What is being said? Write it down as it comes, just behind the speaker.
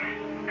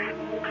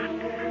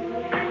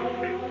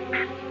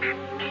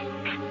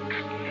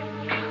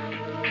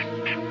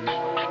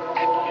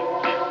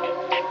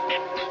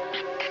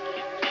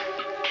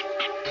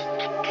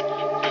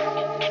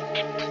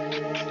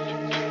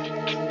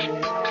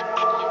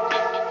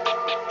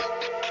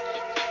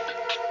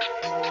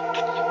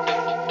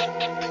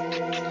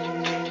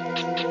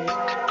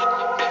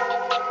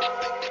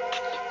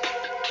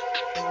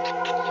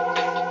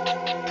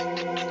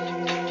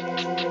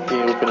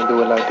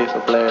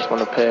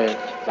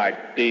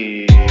like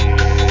this.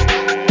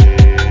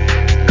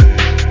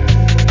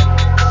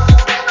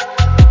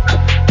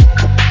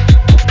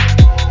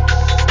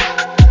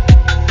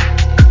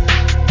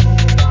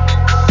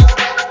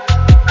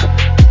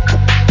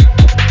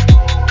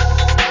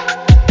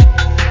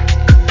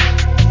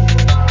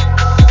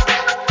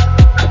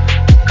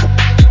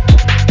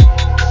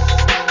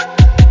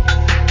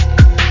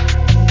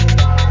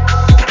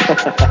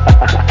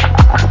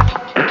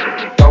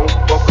 Don't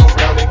fuck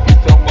around and get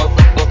your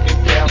motherfucking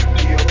cap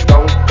filled.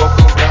 Don't fuck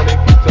around and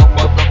get your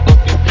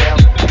motherfucking cap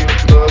filled.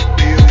 Blood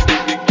spill, you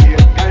get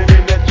killed.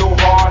 Aiming at your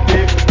hard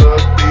head.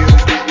 Blood spill,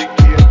 you get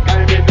killed.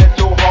 Aiming at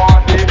your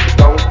hard head.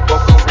 Don't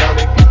fuck around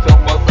and get your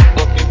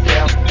motherfucking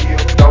cap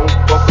filled. Don't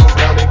fuck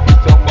around and get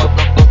your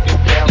motherfucking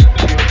cap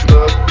filled.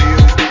 Blood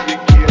spill, you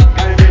get killed.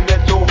 Aiming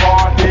at your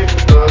hard head.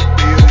 Blood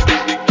spill, you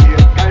get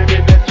killed.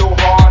 Aiming at your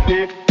hard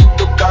head. Shoot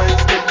them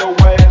things at your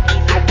ass.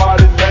 Keep your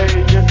body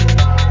laying.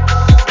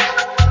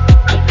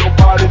 Keep your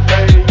body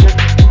laying.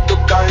 Shoot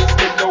them things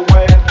at your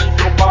ass.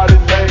 Keep your body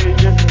laying.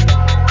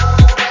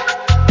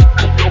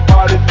 Keep your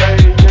body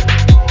laying. Keep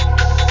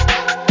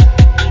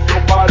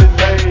your body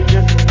laying.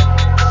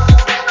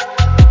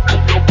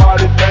 Keep your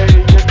body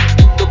laying.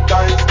 Shoot them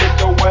things at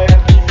your ass.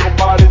 Keep your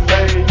body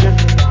laying.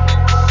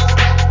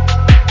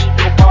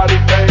 Keep your body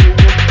laying.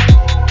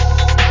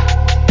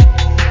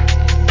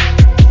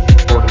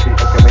 For the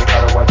people coming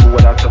out of watch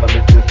what I tell them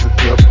it's just a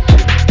tip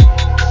shit.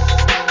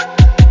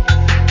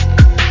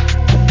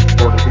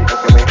 For the people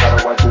coming out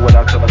of watch what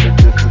I tell them it's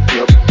just a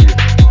tip shit.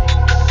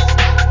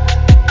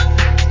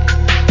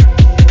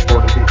 For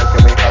the people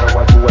coming out of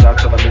watch what I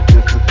tell them it's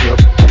just a tip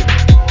shit.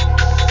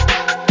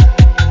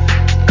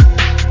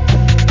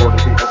 For the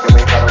people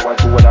coming out of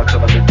watch what I tell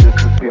them it's just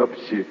a tip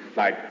shit.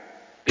 Like